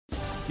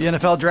The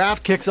NFL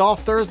Draft kicks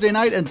off Thursday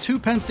night, and 2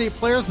 Penn State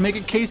players make a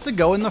case to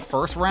go in the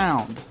first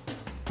round.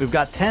 We've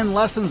got 10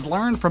 lessons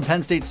learned from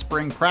Penn State's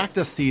spring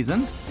practice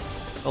season.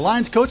 The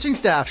Lions coaching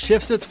staff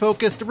shifts its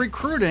focus to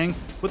recruiting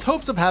with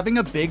hopes of having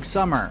a big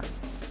summer.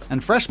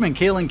 And freshman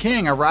Kalen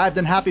King arrived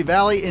in Happy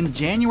Valley in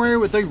January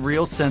with a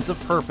real sense of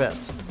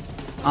purpose.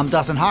 I'm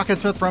Dustin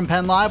Hawkinsmith from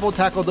Penn Live. We'll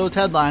tackle those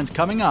headlines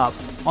coming up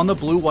on the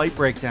Blue White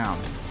Breakdown.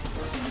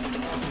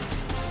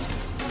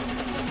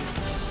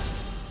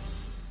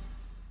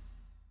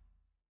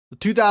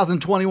 The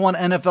 2021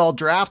 NFL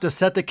Draft is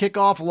set to kick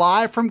off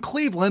live from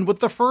Cleveland with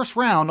the first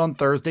round on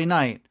Thursday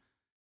night.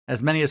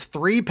 As many as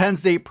 3 Penn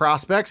State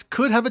prospects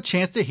could have a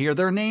chance to hear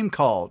their name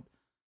called.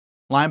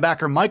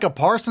 Linebacker Micah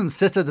Parsons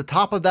sits at the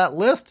top of that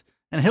list,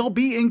 and he'll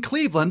be in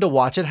Cleveland to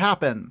watch it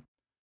happen.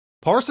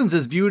 Parsons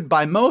is viewed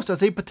by most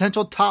as a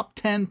potential top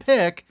 10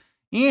 pick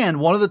and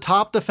one of the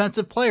top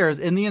defensive players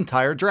in the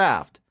entire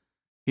draft.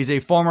 He's a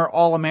former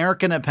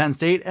All-American at Penn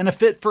State and a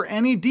fit for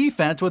any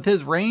defense with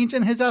his range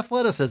and his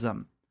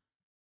athleticism.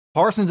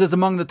 Parsons is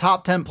among the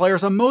top 10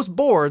 players on most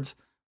boards,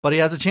 but he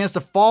has a chance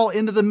to fall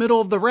into the middle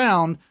of the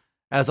round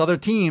as other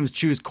teams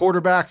choose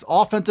quarterbacks,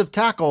 offensive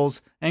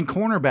tackles, and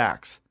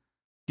cornerbacks.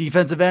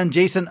 Defensive end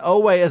Jason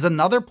Owe is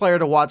another player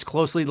to watch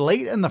closely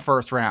late in the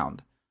first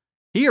round.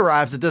 He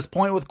arrives at this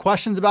point with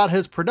questions about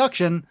his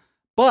production,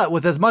 but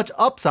with as much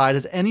upside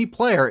as any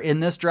player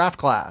in this draft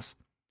class.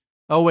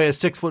 Owe is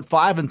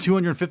 6'5" and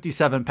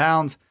 257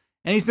 pounds,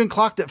 and he's been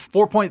clocked at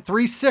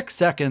 4.36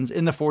 seconds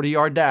in the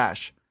 40-yard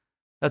dash.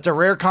 That's a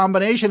rare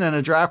combination in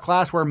a draft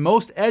class where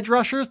most edge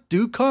rushers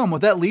do come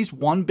with at least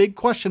one big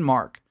question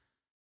mark.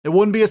 It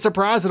wouldn't be a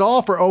surprise at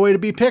all for Owe to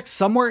be picked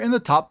somewhere in the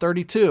top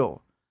 32.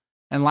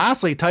 And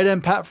lastly, tight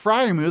end Pat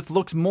Freiermuth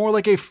looks more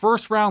like a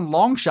first-round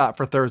long shot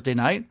for Thursday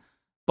night,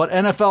 but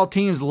NFL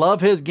teams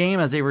love his game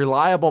as a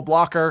reliable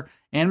blocker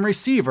and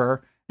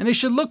receiver, and they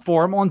should look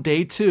for him on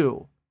day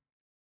 2.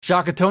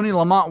 Shaka Toney,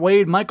 Lamont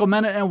Wade, Michael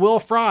Menet, and Will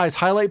Fries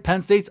highlight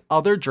Penn State's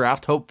other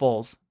draft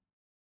hopefuls.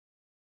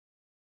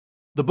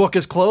 The book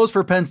is closed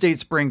for Penn State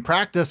spring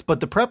practice, but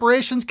the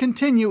preparations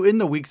continue in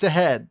the weeks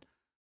ahead.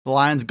 The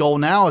Lions' goal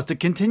now is to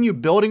continue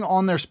building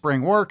on their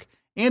spring work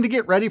and to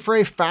get ready for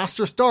a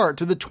faster start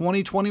to the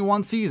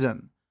 2021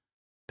 season.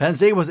 Penn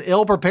State was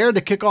ill-prepared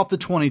to kick off the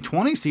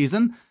 2020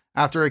 season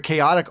after a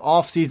chaotic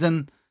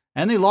offseason,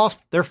 and they lost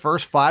their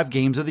first 5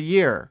 games of the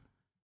year.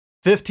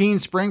 15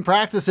 spring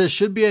practices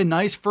should be a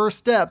nice first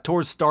step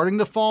towards starting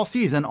the fall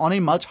season on a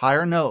much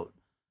higher note.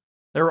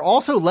 There are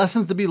also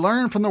lessons to be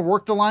learned from the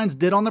work the Lions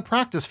did on the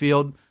practice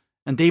field,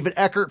 and David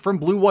Eckert from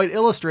Blue White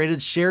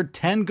Illustrated shared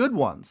 10 good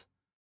ones.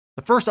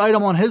 The first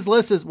item on his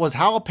list was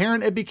how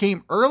apparent it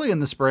became early in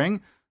the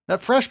spring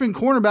that freshman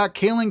cornerback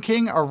Kalen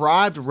King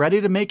arrived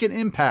ready to make an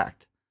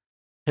impact.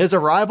 His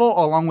arrival,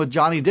 along with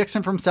Johnny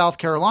Dixon from South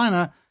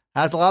Carolina,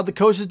 has allowed the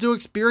coaches to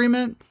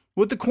experiment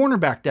with the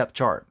cornerback depth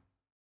chart.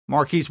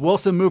 Marquise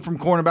Wilson moved from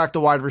cornerback to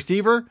wide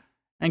receiver,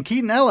 and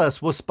Keaton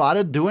Ellis was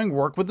spotted doing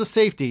work with the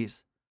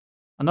safeties.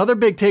 Another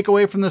big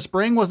takeaway from the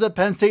spring was that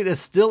Penn State is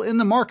still in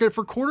the market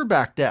for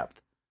quarterback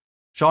depth.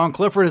 Sean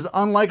Clifford is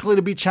unlikely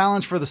to be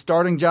challenged for the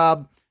starting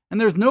job,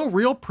 and there's no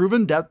real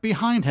proven depth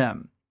behind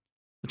him.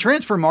 The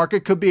transfer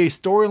market could be a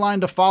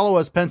storyline to follow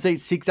as Penn State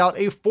seeks out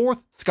a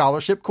 4th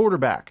scholarship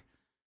quarterback.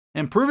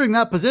 Improving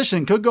that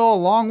position could go a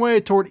long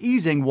way toward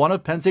easing one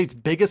of Penn State's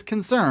biggest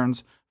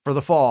concerns for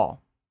the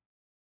fall.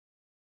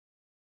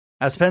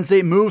 As Penn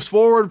State moves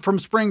forward from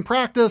spring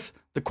practice,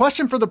 the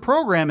question for the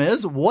program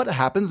is, what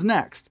happens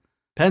next?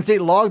 Penn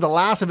State logged the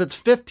last of its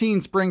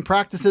 15 spring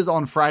practices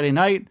on Friday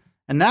night,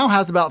 and now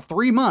has about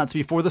 3 months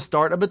before the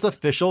start of its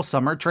official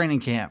summer training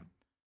camp.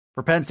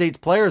 For Penn State's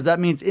players, that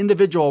means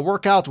individual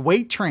workouts,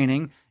 weight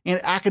training,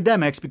 and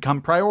academics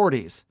become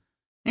priorities.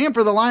 And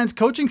for the Lions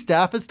coaching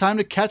staff, it's time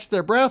to catch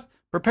their breath,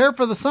 prepare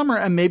for the summer,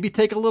 and maybe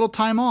take a little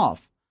time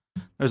off.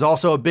 There's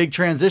also a big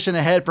transition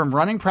ahead from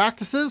running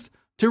practices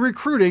to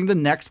recruiting the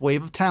next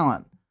wave of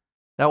talent.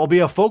 That will be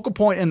a focal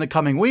point in the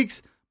coming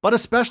weeks, but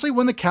especially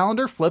when the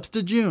calendar flips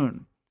to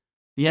June.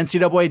 The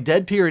NCAA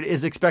dead period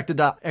is expected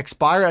to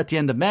expire at the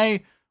end of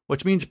May,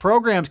 which means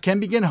programs can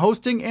begin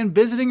hosting and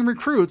visiting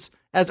recruits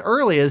as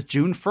early as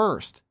June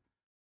 1st.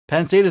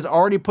 Penn State has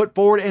already put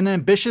forward an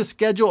ambitious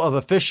schedule of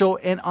official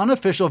and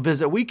unofficial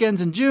visit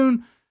weekends in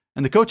June,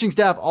 and the coaching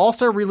staff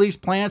also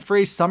released plans for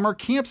a summer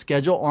camp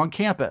schedule on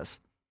campus.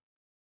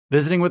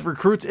 Visiting with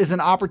recruits is an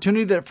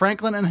opportunity that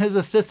Franklin and his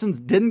assistants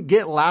didn't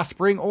get last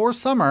spring or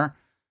summer,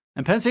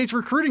 and Penn State's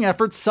recruiting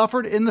efforts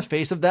suffered in the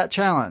face of that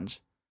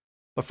challenge.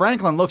 But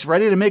Franklin looks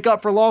ready to make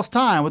up for lost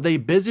time with a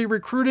busy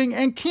recruiting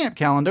and camp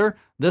calendar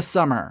this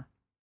summer.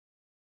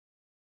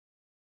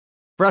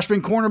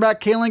 Freshman cornerback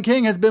Kalen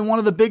King has been one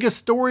of the biggest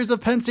stories of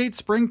Penn State's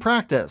spring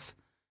practice.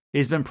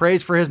 He's been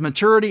praised for his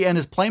maturity and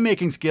his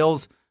playmaking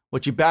skills,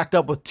 which he backed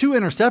up with 2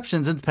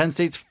 interceptions in Penn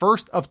State's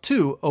first of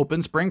 2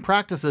 open spring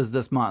practices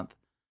this month.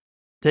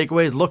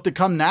 Takeaways look to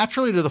come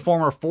naturally to the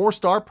former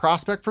 4-star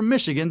prospect from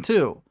Michigan,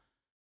 too.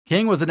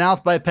 King was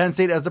announced by Penn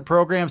State as the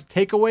program's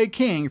takeaway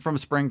king from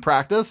spring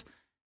practice,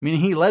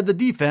 meaning he led the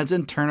defense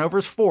in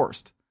turnovers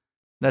forced.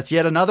 That's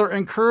yet another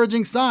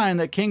encouraging sign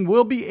that King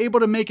will be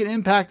able to make an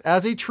impact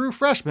as a true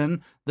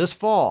freshman this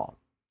fall.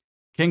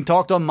 King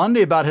talked on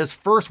Monday about his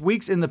first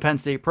weeks in the Penn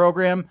State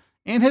program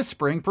and his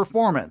spring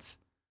performance.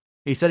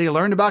 He said he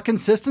learned about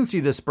consistency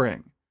this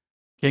spring.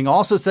 King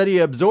also said he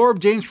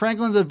absorbed James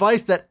Franklin's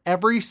advice that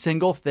every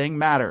single thing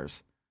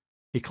matters.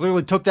 He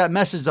clearly took that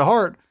message to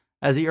heart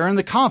as he earned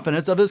the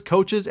confidence of his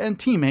coaches and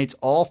teammates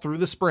all through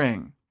the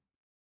spring.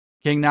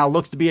 King now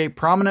looks to be a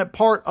prominent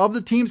part of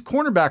the team's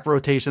cornerback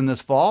rotation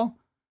this fall,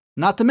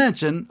 not to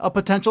mention a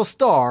potential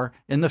star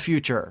in the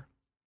future.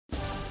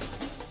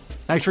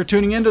 Thanks for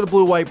tuning in to the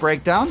Blue White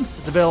Breakdown.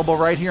 It's available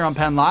right here on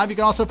Penn Live. You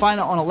can also find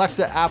it on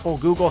Alexa, Apple,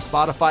 Google,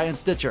 Spotify, and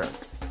Stitcher.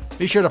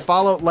 Be sure to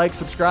follow, like,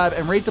 subscribe,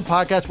 and rate the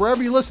podcast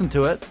wherever you listen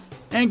to it,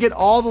 and get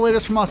all the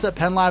latest from us at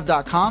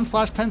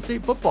PennLive.com/Penn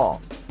State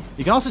Football.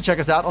 You can also check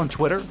us out on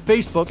Twitter,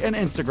 Facebook, and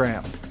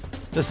Instagram.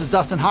 This is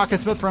Dustin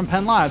Hawkinsmith from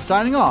Penn Live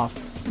signing off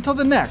until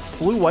the next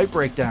Blue White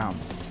Breakdown.